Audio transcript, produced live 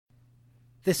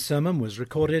This sermon was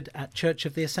recorded at Church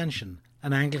of the Ascension,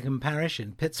 an Anglican parish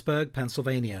in Pittsburgh,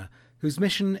 Pennsylvania, whose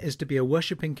mission is to be a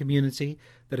worshipping community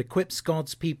that equips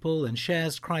God's people and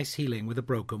shares Christ's healing with a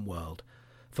broken world.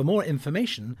 For more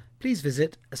information, please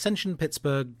visit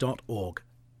ascensionpittsburgh.org.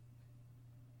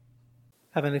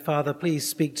 Heavenly Father, please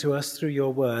speak to us through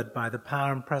your word by the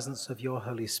power and presence of your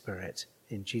Holy Spirit.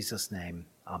 In Jesus' name,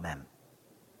 amen.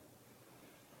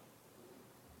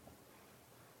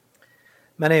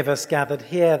 Many of us gathered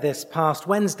here this past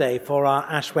Wednesday for our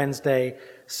Ash Wednesday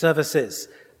services.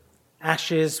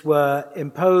 Ashes were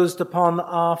imposed upon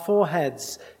our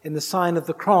foreheads in the sign of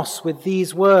the cross with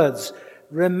these words,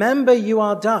 "Remember you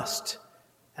are dust,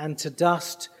 and to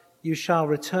dust you shall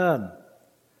return."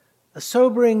 A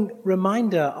sobering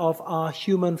reminder of our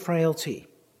human frailty.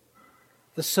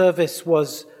 The service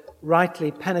was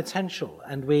rightly penitential,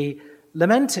 and we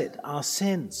lamented our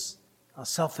sins, our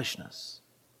selfishness.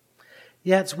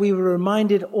 Yet we were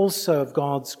reminded also of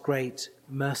God's great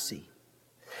mercy.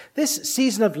 This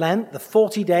season of Lent, the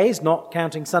 40 days, not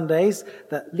counting Sundays,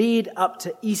 that lead up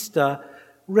to Easter,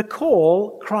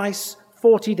 recall Christ's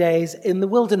 40 days in the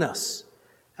wilderness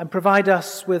and provide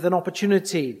us with an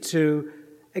opportunity to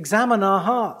examine our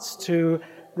hearts, to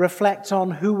reflect on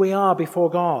who we are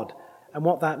before God and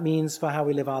what that means for how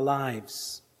we live our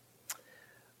lives.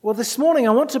 Well, this morning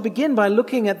I want to begin by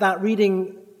looking at that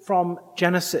reading from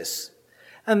Genesis.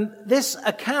 And this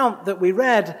account that we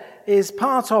read is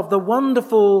part of the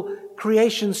wonderful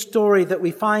creation story that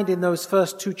we find in those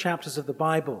first two chapters of the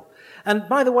Bible. And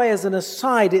by the way, as an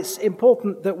aside, it's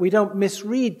important that we don't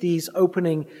misread these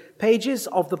opening pages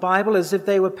of the Bible as if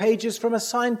they were pages from a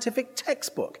scientific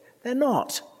textbook. They're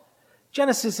not.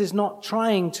 Genesis is not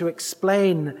trying to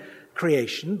explain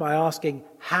creation by asking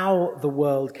how the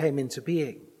world came into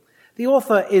being. The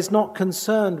author is not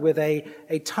concerned with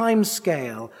a time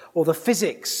scale or the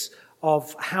physics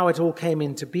of how it all came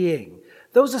into being.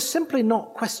 Those are simply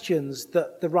not questions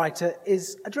that the writer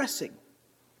is addressing.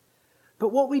 But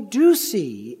what we do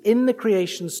see in the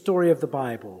creation story of the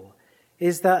Bible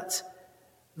is that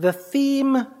the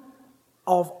theme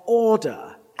of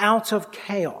order out of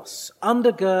chaos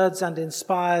undergirds and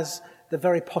inspires the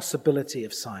very possibility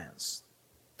of science.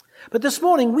 But this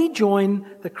morning we join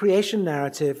the creation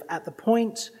narrative at the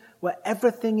point where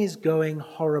everything is going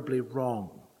horribly wrong.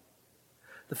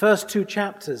 The first two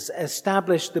chapters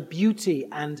establish the beauty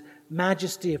and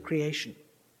majesty of creation.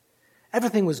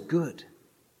 Everything was good.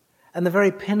 And the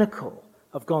very pinnacle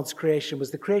of God's creation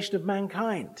was the creation of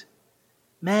mankind.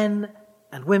 Men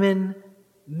and women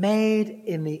made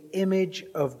in the image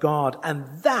of God.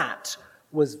 And that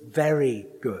was very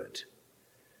good.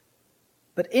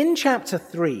 But in chapter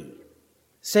 3,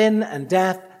 sin and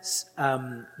death,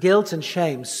 guilt and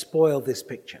shame spoil this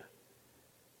picture.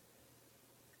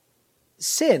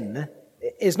 Sin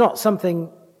is not something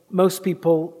most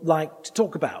people like to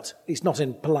talk about, at least not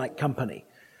in polite company.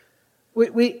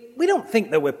 We don't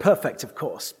think that we're perfect, of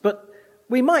course, but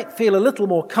we might feel a little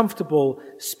more comfortable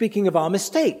speaking of our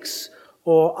mistakes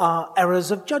or our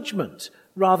errors of judgment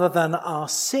rather than our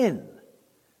sin,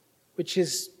 which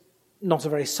is not a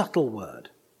very subtle word.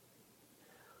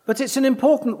 But it's an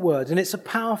important word, and it's a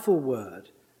powerful word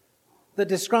that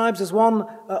describes, as one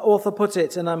author put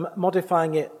it, and I'm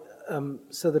modifying it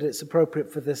so that it's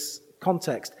appropriate for this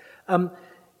context,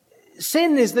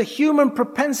 sin is the human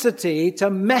propensity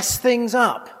to mess things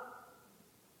up,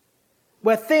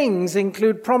 where things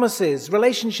include promises,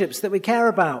 relationships that we care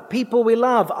about, people we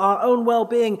love, our own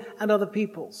well-being, and other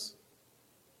people's.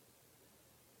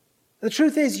 The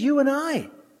truth is, you and I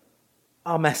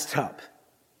are messed up.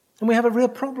 And we have a real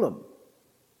problem.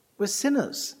 We're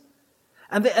sinners.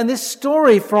 And this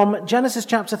story from Genesis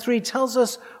chapter 3 tells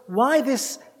us why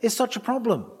this is such a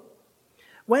problem.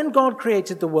 When God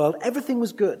created the world, everything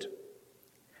was good.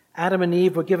 Adam and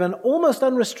Eve were given almost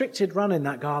unrestricted run in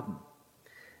that garden.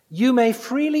 You may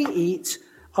freely eat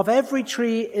of every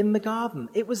tree in the garden.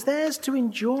 It was theirs to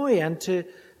enjoy and to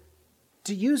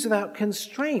use without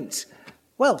constraint.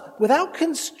 Well, without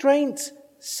constraint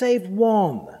save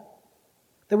one.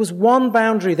 There was one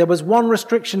boundary, there was one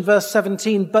restriction, verse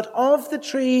 17, but of the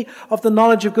tree of the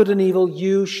knowledge of good and evil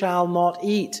you shall not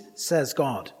eat, says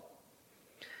God.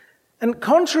 And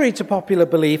contrary to popular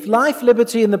belief, life,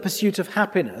 liberty, and the pursuit of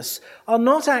happiness are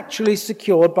not actually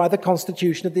secured by the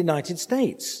Constitution of the United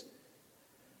States.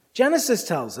 Genesis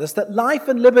tells us that life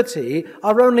and liberty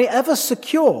are only ever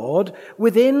secured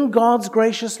within God's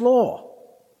gracious law.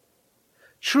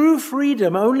 True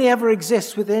freedom only ever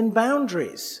exists within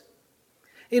boundaries.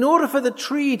 In order for the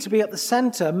tree to be at the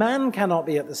center, man cannot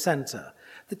be at the center.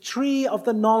 The tree of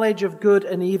the knowledge of good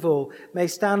and evil may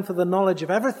stand for the knowledge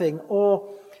of everything, or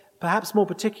perhaps more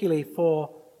particularly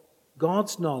for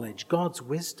God's knowledge, God's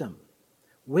wisdom.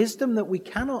 Wisdom that we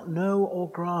cannot know or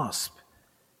grasp,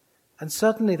 and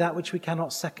certainly that which we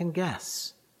cannot second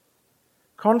guess.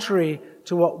 Contrary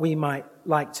to what we might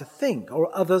like to think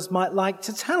or others might like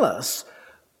to tell us,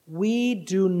 we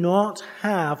do not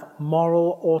have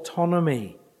moral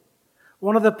autonomy.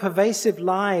 One of the pervasive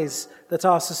lies that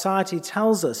our society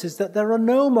tells us is that there are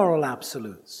no moral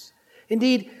absolutes.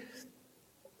 Indeed,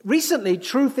 recently,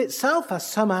 truth itself has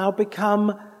somehow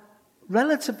become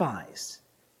relativized.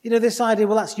 This idea,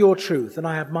 well, that's your truth and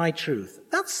I have my truth.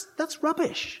 That's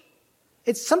rubbish.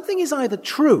 Something is either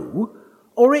true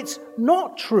or it's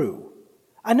not true.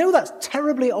 I know that's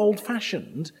terribly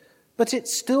old-fashioned, but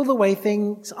it's still the way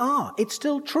things are. It's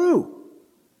still true.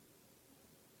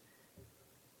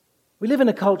 We live in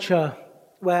a culture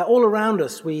where all around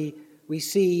us we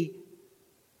see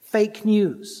fake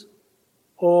news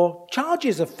or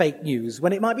charges of fake news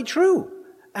when it might be true.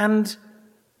 And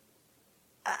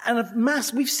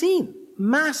we've seen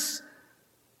mass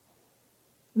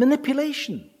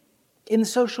manipulation in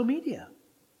social media.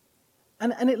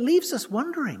 And it leaves us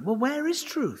wondering, well, where is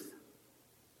truth?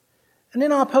 And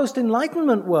in our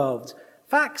post-Enlightenment world,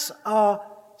 facts are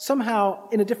somehow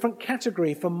in a different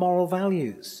category from moral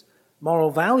values.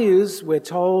 Moral values, we're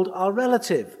told, are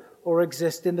relative or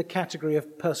exist in the category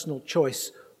of personal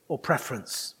choice or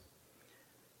preference.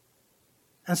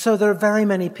 And so there are very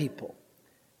many people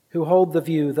who hold the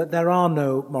view that there are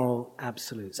no moral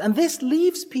absolutes. And this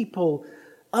leaves people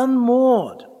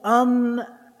unmoored, unanchored,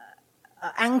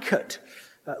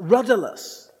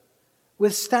 rudderless,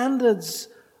 with standards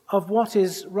of what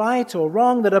is right or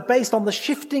wrong that are based on the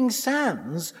shifting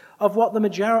sands of what the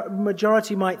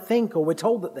majority might think or we're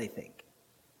told that they think.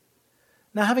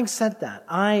 Now, having said that,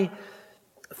 I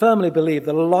firmly believe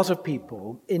that a lot of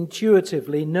people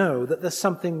intuitively know that there's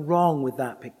something wrong with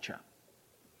that picture.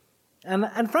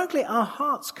 And frankly, our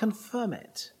hearts confirm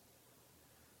it.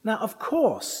 Now, of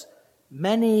course,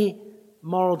 many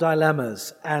moral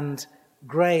dilemmas and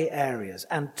grey areas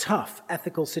and tough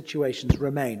ethical situations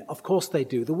remain. Of course they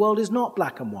do. The world is not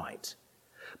black and white.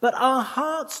 But our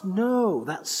hearts know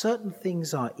that certain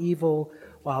things are evil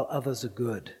while others are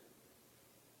good.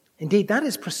 Indeed, that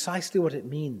is precisely what it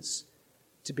means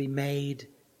to be made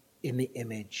in the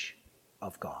image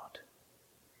of God.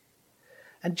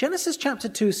 And Genesis chapter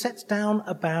 2 sets down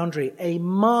a boundary, a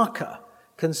marker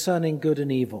concerning good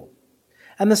and evil.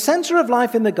 And the center of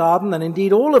life in the garden, and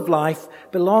indeed all of life,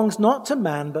 belongs not to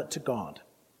man but to God.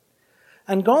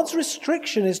 And God's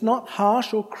restriction is not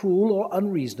harsh or cruel or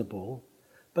unreasonable,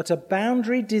 but a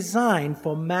boundary designed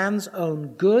for man's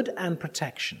own good and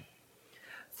protection.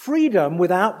 Freedom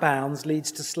without bounds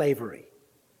leads to slavery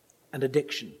and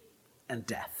addiction and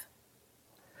death.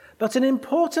 But an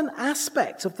important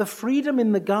aspect of the freedom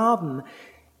in the garden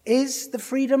is the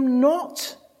freedom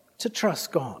not to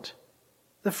trust God,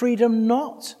 the freedom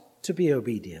not to be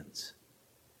obedient.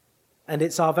 And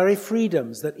it's our very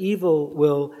freedoms that evil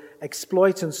will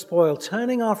exploit and spoil,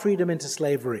 turning our freedom into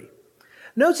slavery.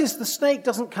 Notice the snake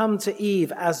doesn't come to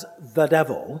Eve as the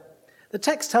devil. The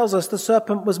text tells us the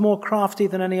serpent was more crafty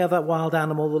than any other wild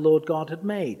animal the Lord God had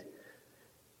made.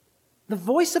 The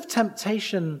voice of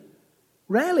temptation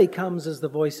rarely comes as the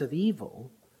voice of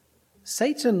evil.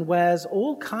 Satan wears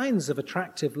all kinds of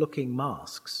attractive-looking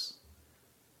masks.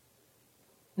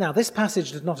 Now, this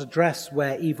passage does not address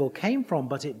where evil came from,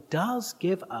 but it does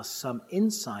give us some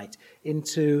insight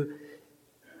into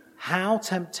how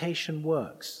temptation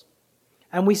works.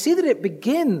 And we see that it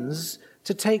begins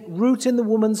to take root in the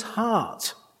woman's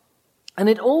heart. And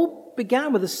it all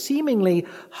began with a seemingly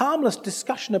harmless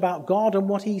discussion about God and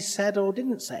what he said or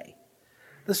didn't say.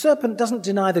 The serpent doesn't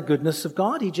deny the goodness of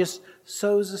God, he just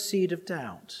sows a seed of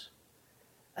doubt.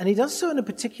 And he does so in a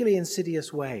particularly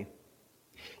insidious way.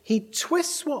 He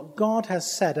twists what God has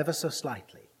said ever so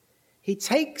slightly. He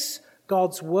takes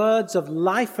God's words of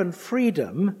life and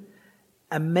freedom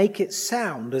and make it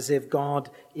sound as if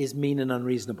God is mean and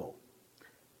unreasonable.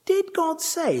 Did God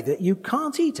say that you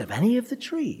can't eat of any of the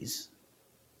trees?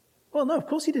 Well, no, of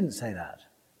course he didn't say that.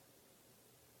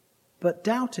 But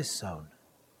doubt is sown.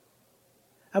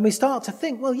 And we start to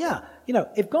think, well, yeah,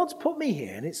 if God's put me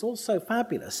here and it's all so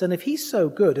fabulous, and if he's so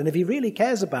good, and if he really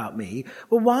cares about me,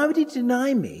 well, why would he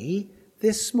deny me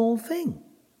this small thing?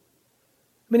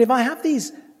 I mean, if I have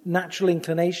these natural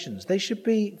inclinations, they should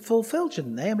be fulfilled,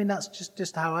 shouldn't they? I mean, that's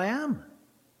just how I am.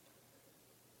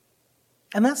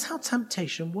 And that's how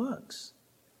temptation works.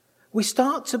 We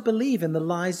start to believe in the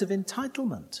lies of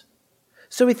entitlement.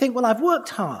 So we think, well, I've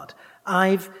worked hard.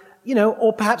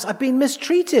 Or perhaps I've been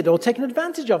mistreated or taken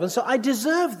advantage of, and so I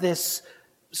deserve this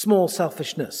small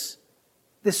selfishness.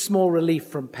 this small relief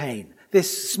from pain,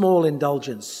 this small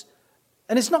indulgence.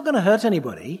 And it's not going to hurt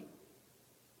anybody.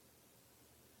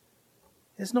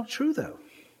 It's not true, though.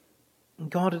 And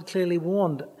God had clearly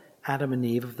warned Adam and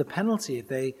Eve of the penalty if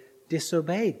they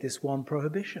disobeyed this one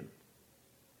prohibition.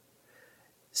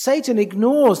 Satan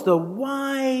ignores the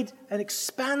wide and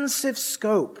expansive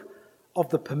scope of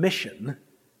the permission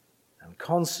and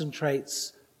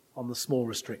concentrates on the small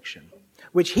restriction,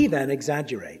 which he then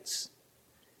exaggerates.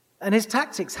 And his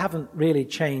tactics haven't really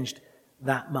changed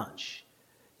that much.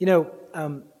 You know,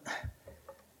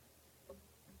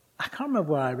 I can't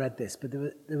remember where I read this, but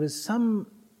there was some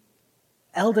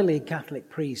elderly Catholic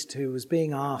priest who was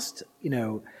being asked, you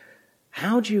know,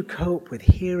 how do you cope with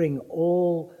hearing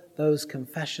all those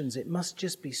confessions? It must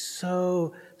just be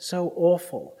so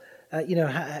awful.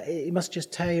 It must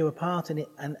just tear you apart.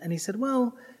 And he said,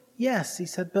 well, yes. He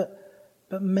said,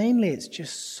 but mainly it's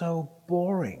just so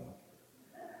boring.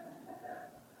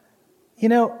 You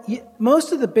know,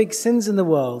 most of the big sins in the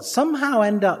world somehow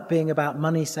end up being about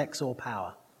money, sex, or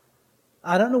power.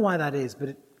 I don't know why that is, but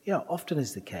it often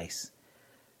is the case.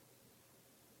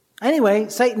 Anyway,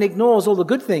 Satan ignores all the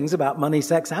good things about money,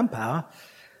 sex, and power.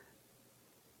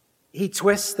 He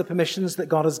twists the permissions that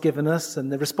God has given us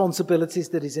and the responsibilities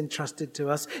that he's entrusted to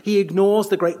us. He ignores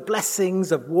the great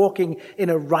blessings of walking in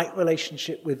a right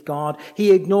relationship with God.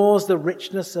 He ignores the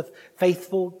richness of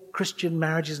faithful Christian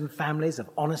marriages and families, of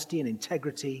honesty and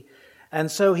integrity. And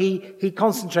so he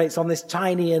concentrates on this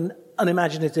tiny and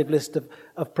unimaginative list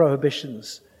of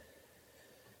prohibitions.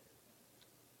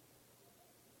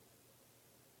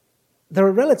 There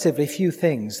are relatively few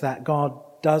things that God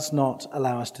does not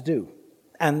allow us to do.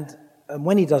 And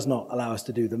when he does not allow us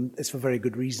to do them, it's for very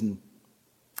good reason.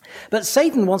 But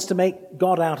Satan wants to make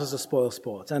God out as a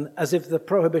spoilsport, and as if the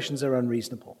prohibitions are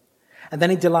unreasonable. And then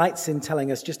he delights in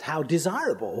telling us just how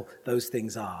desirable those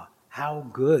things are. How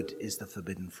good is the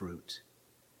forbidden fruit?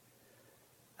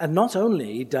 And not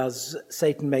only does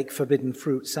Satan make forbidden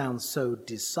fruit sound so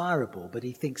desirable, but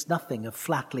he thinks nothing of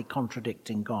flatly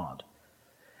contradicting God.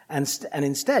 And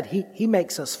instead, he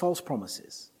makes us false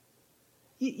promises.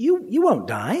 You won't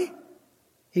die,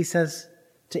 he says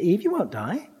to Eve, you won't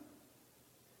die.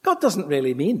 God doesn't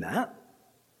really mean that.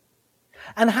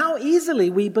 And how easily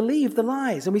we believe the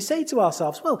lies. And we say to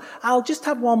ourselves, well, I'll just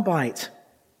have one bite.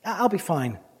 I'll be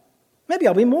fine. Maybe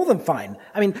I'll be more than fine.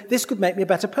 I mean, this could make me a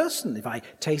better person if I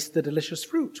taste the delicious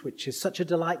fruit, which is such a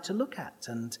delight to look at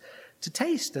and to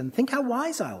taste, and think how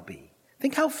wise I'll be.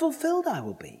 Think how fulfilled I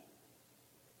will be.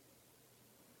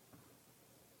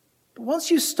 But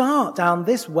once you start down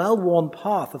this well-worn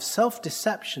path of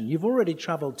self-deception, you've already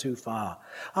traveled too far.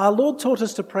 Our Lord taught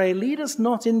us to pray, lead us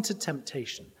not into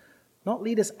temptation, not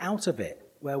lead us out of it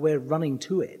where we're running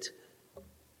to it.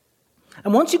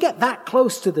 And once you get that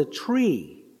close to the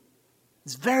tree,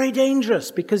 it's very dangerous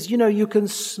because, you can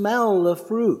smell the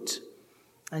fruit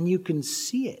and you can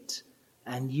see it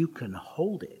and you can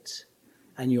hold it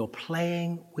and you're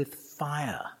playing with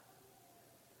fire.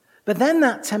 But then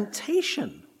that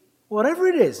temptation, whatever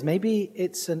it is, maybe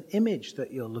it's an image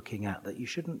that you're looking at that you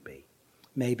shouldn't be.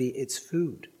 Maybe it's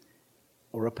food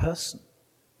or a person.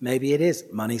 Maybe it is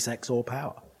money, sex, or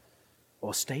power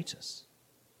or status.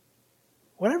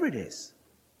 Whatever it is,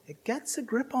 it gets a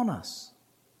grip on us.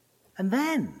 And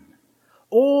then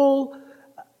all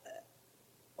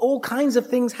kinds of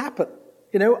things happen.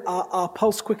 Our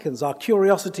pulse quickens, our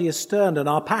curiosity is stirred, and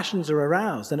our passions are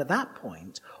aroused. And at that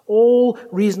point, all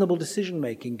reasonable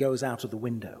decision-making goes out of the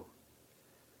window.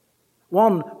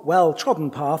 One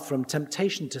well-trodden path from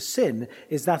temptation to sin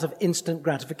is that of instant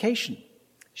gratification.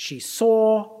 She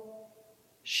saw,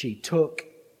 she took,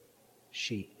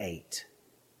 she ate.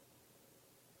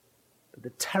 But the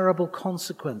terrible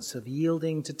consequence of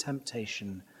yielding to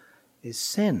temptation is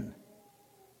sin.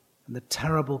 And the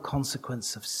terrible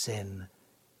consequence of sin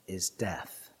is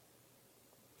death.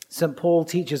 St. Paul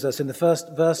teaches us in the first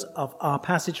verse of our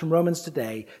passage from Romans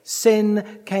today,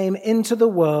 sin came into the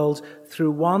world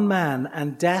through one man,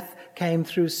 and death came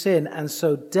through sin. And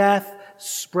so death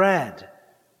spread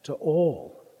to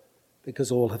all,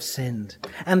 because all have sinned.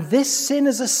 And this sin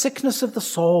is a sickness of the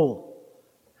soul.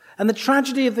 And the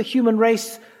tragedy of the human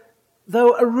race,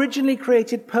 though originally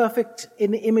created perfect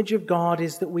in the image of God,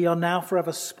 is that we are now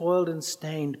forever spoiled and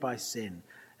stained by sin,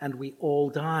 and we all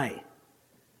die.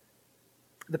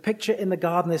 The picture in the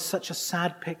garden is such a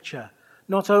sad picture.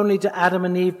 Not only do Adam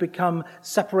and Eve become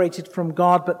separated from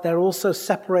God, but they're also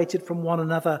separated from one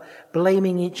another,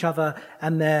 blaming each other,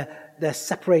 and they're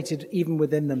separated even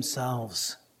within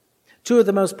themselves. Two of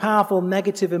the most powerful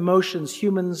negative emotions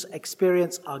humans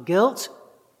experience are guilt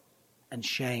and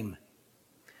shame.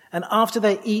 And after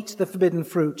they eat the forbidden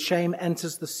fruit, shame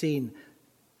enters the scene.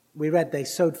 We read they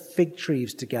sewed fig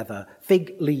leaves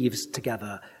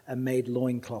together, and made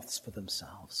loincloths for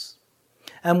themselves.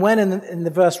 And when, in the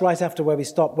verse right after where we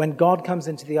stopped, when God comes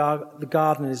into the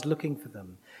garden and is looking for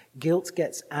them, guilt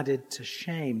gets added to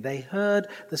shame. They heard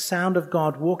the sound of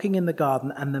God walking in the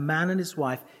garden, and the man and his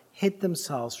wife hid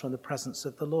themselves from the presence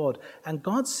of the Lord. And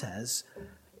God says,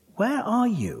 "Where are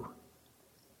you?"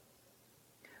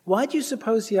 Why do you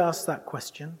suppose he asked that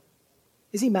question?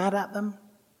 Is he mad at them?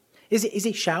 Is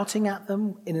he shouting at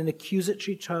them in an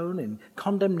accusatory tone, in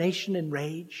condemnation and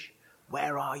rage?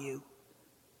 Where are you?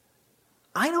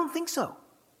 I don't think so.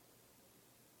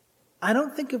 I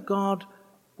don't think of God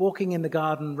walking in the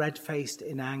garden red-faced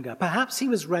in anger. Perhaps he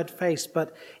was red-faced,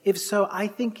 but if so, I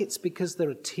think it's because there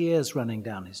are tears running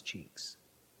down his cheeks.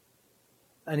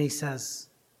 And he says,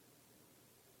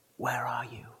 "Where are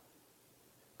you?"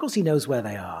 Of course he knows where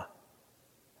they are.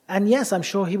 And yes, I'm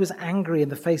sure he was angry in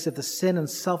the face of the sin and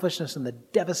selfishness and the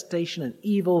devastation and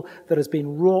evil that has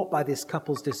been wrought by this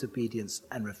couple's disobedience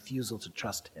and refusal to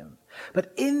trust him.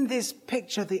 But in this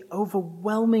picture, the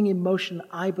overwhelming emotion,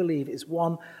 I believe, is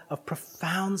one of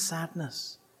profound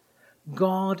sadness.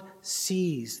 God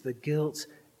sees the guilt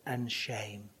and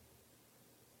shame.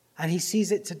 And he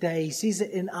sees it today. He sees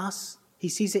it in us. He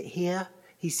sees it here.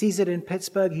 He sees it in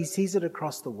Pittsburgh. He sees it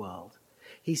across the world.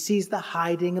 He sees the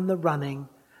hiding and the running,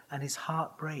 and his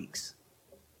heart breaks.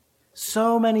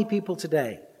 So many people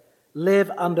today live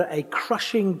under a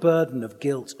crushing burden of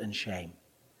guilt and shame.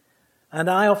 And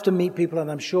I often meet people,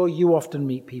 and I'm sure you often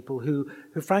meet people who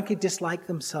frankly dislike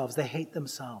themselves. They hate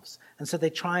themselves. And so they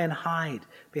try and hide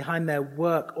behind their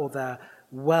work or their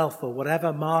wealth or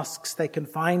whatever masks they can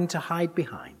find to hide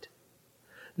behind.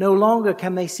 No longer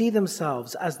can they see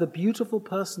themselves as the beautiful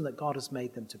person that God has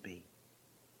made them to be.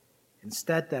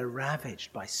 Instead, they're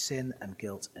ravaged by sin and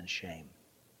guilt and shame.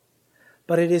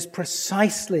 But it is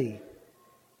precisely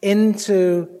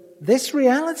into this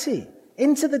reality,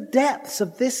 into the depths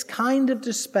of this kind of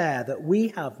despair, that we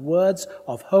have words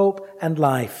of hope and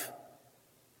life.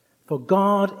 For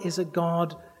God is a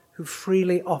God who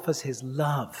freely offers his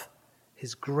love,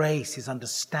 his grace, his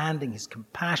understanding, his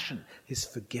compassion, his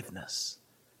forgiveness.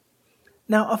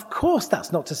 Now, of course,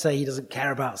 that's not to say he doesn't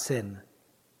care about sin,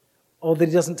 or that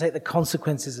he doesn't take the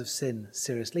consequences of sin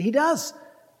seriously. He does.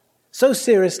 So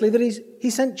seriously that he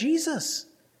sent Jesus.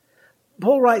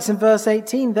 Paul writes in verse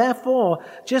 18, "Therefore,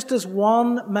 just as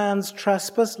one man's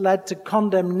trespass led to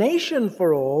condemnation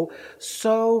for all,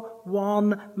 so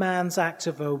one man's act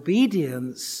of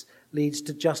obedience leads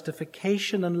to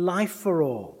justification and life for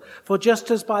all. For just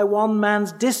as by one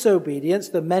man's disobedience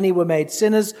the many were made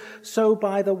sinners, so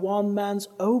by the one man's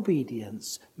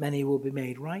obedience many will be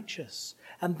made righteous."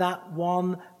 And that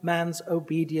one man's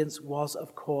obedience was,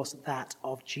 of course, that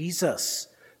of Jesus,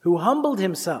 who humbled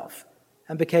himself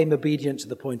and became obedient to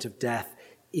the point of death,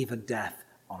 even death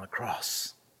on a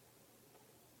cross.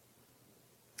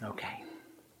 Okay.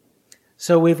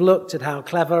 So we've looked at how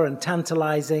clever and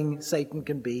tantalizing Satan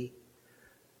can be.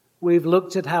 We've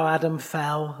looked at how Adam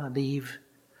fell and Eve.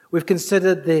 We've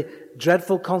considered the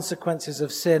dreadful consequences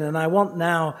of sin, and I want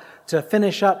now to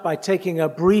finish up by taking a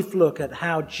brief look at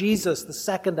how Jesus, the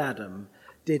second Adam,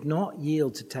 did not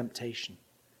yield to temptation.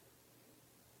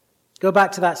 Go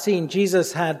back to that scene.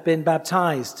 Jesus had been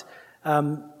baptized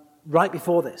right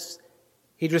before this.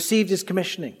 He'd received his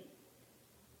commissioning,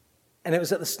 and it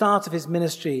was at the start of his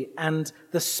ministry, and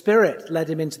the Spirit led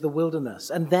him into the wilderness,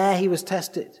 and there he was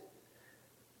tested.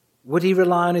 Would he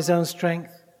rely on his own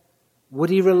strength? Would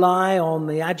he rely on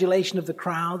the adulation of the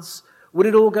crowds? Would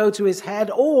it all go to his head?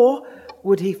 Or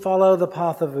would he follow the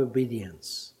path of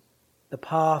obedience, the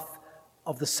path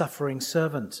of the suffering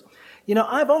servant? You know,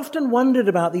 I've often wondered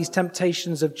about these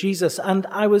temptations of Jesus, and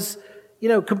I was,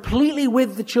 completely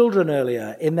with the children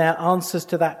earlier in their answers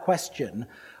to that question.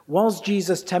 Was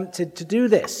Jesus tempted to do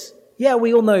this? Yeah,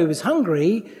 we all know he was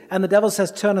hungry, and the devil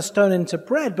says, turn a stone into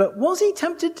bread, but was he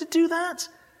tempted to do that?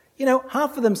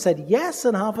 Half of them said yes,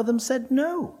 and half of them said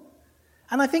no.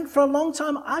 And I think for a long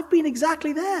time, I've been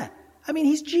exactly there. I mean,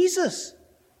 he's Jesus.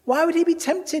 Why would he be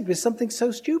tempted with something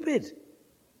so stupid?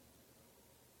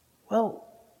 Well,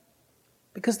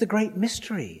 because the great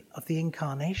mystery of the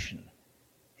incarnation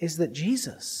is that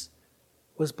Jesus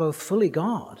was both fully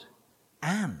God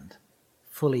and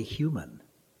fully human.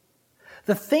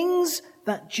 The things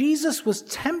that Jesus was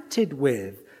tempted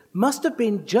with must have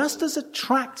been just as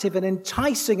attractive and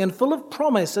enticing and full of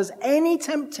promise as any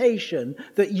temptation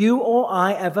that you or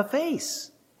I ever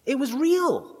face. It was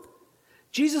real.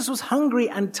 Jesus was hungry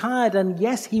and tired, and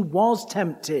yes, he was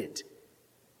tempted.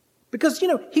 Because,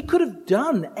 he could have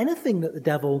done anything that the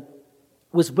devil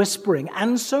was whispering,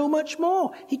 and so much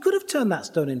more. He could have turned that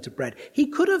stone into bread. He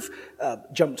could have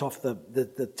jumped off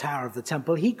the tower of the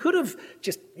temple. He could have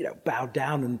just, bowed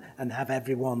down and have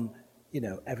everyone,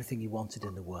 everything he wanted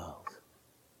in the world.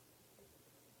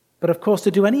 But of course,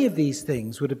 to do any of these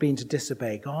things would have been to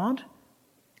disobey God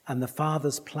and the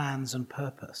Father's plans and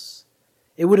purpose.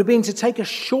 It would have been to take a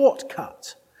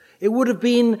shortcut. It would have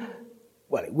been,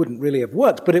 well, it wouldn't really have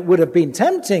worked, but it would have been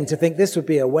tempting to think this would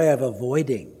be a way of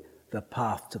avoiding the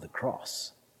path to the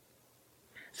cross.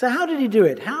 So how did he do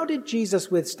it? How did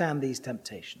Jesus withstand these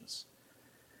temptations?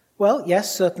 Well,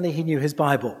 yes, certainly he knew his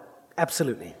Bible.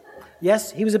 Absolutely.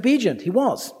 Yes, he was obedient. He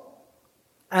was.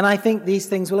 And I think these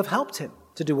things will have helped him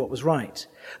to do what was right.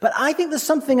 But I think there's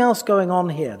something else going on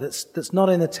here that's not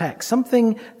in the text,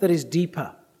 something that is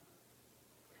deeper.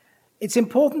 It's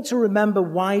important to remember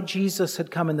why Jesus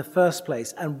had come in the first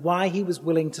place and why he was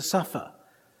willing to suffer.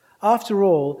 After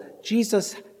all,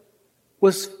 Jesus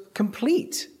was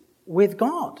complete with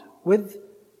God,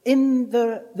 in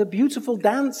the beautiful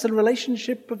dance and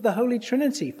relationship of the Holy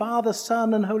Trinity, Father,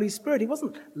 Son, and Holy Spirit. He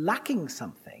wasn't lacking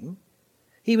something.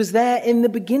 He was there in the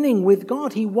beginning with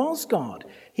God. He was God.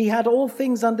 He had all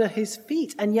things under his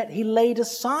feet, and yet he laid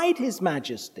aside his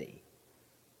majesty.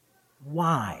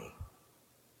 Why?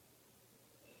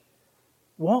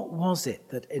 What was it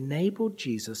that enabled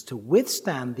Jesus to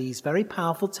withstand these very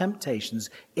powerful temptations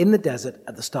in the desert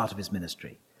at the start of his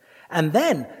ministry? And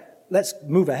then, let's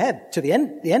move ahead to the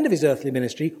end of his earthly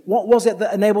ministry. What was it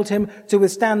that enabled him to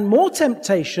withstand more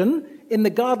temptation in the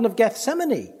Garden of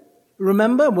Gethsemane?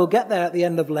 Remember, we'll get there at the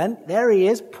end of Lent. There he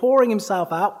is, pouring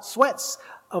himself out, sweats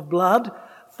of blood.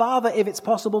 Father, if it's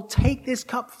possible, take this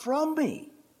cup from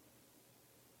me.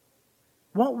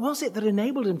 What was it that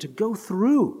enabled him to go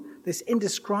through this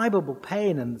indescribable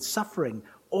pain and suffering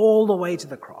all the way to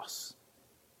the cross?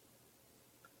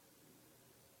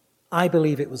 I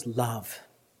believe it was love.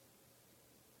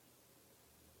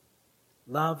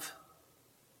 Love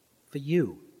for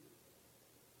you.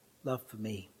 Love for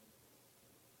me.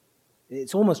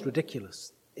 It's almost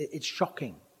ridiculous. It's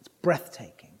shocking. It's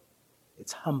breathtaking.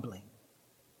 It's humbling.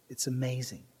 It's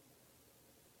amazing.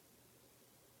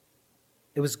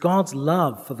 It was God's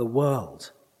love for the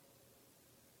world.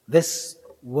 This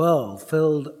world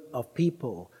filled of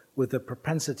people with a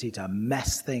propensity to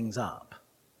mess things up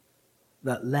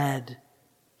that led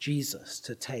Jesus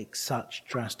to take such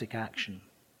drastic action,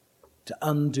 to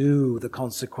undo the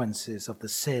consequences of the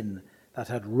sin that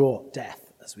had wrought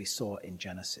death, as we saw in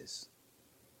Genesis.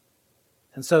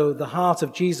 And so the heart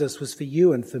of Jesus was for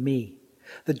you and for me.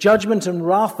 The judgment and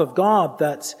wrath of God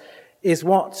that is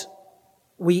what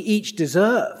we each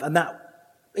deserve, and that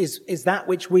is that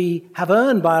which we have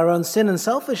earned by our own sin and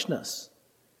selfishness.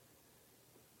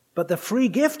 But the free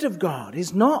gift of God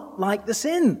is not like the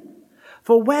sin.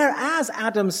 For whereas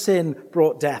Adam's sin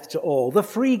brought death to all, the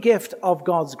free gift of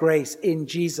God's grace in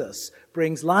Jesus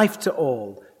brings life to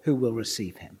all who will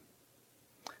receive him.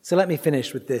 So let me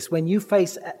finish with this. When you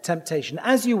face temptation,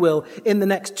 as you will in the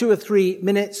next 2 or 3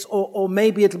 minutes, or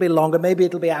maybe it'll be longer, maybe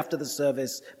it'll be after the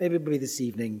service, maybe it'll be this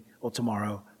evening or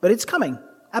tomorrow, but it's coming.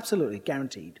 Absolutely,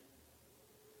 guaranteed.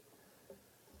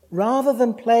 Rather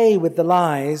than play with the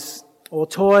lies or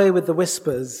toy with the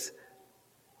whispers,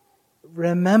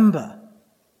 remember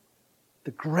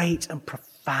the great and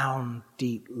profound,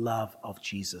 deep love of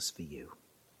Jesus for you.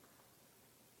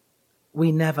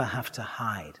 We never have to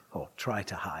hide or try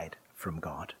to hide from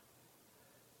God.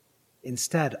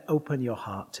 Instead, open your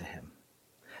heart to him.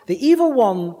 The evil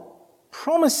one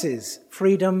promises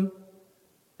freedom,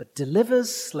 but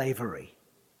delivers slavery.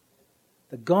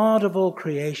 The God of all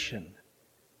creation,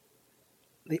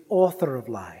 the author of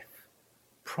life,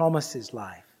 promises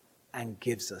life and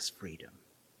gives us freedom.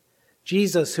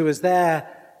 Jesus, who was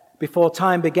there before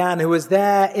time began, who was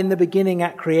there in the beginning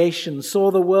at creation,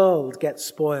 saw the world get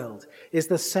spoiled, is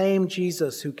the same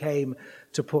Jesus who came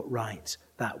to put right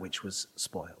that which was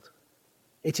spoiled.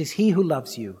 It is he who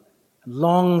loves you and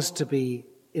longs to be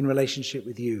in relationship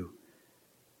with you.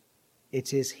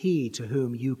 It is he to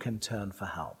whom you can turn for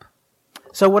help.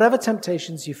 So whatever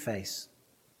temptations you face,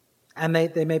 and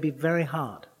they may be very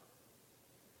hard,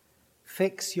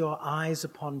 fix your eyes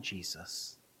upon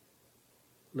Jesus.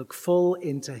 Look full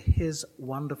into his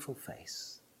wonderful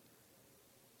face,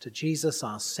 to Jesus,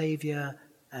 our Savior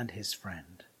and his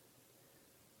friend.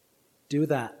 Do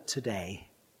that today.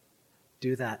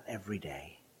 Do that every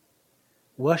day.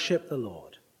 Worship the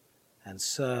Lord and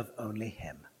serve only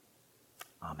him.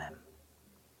 Amen.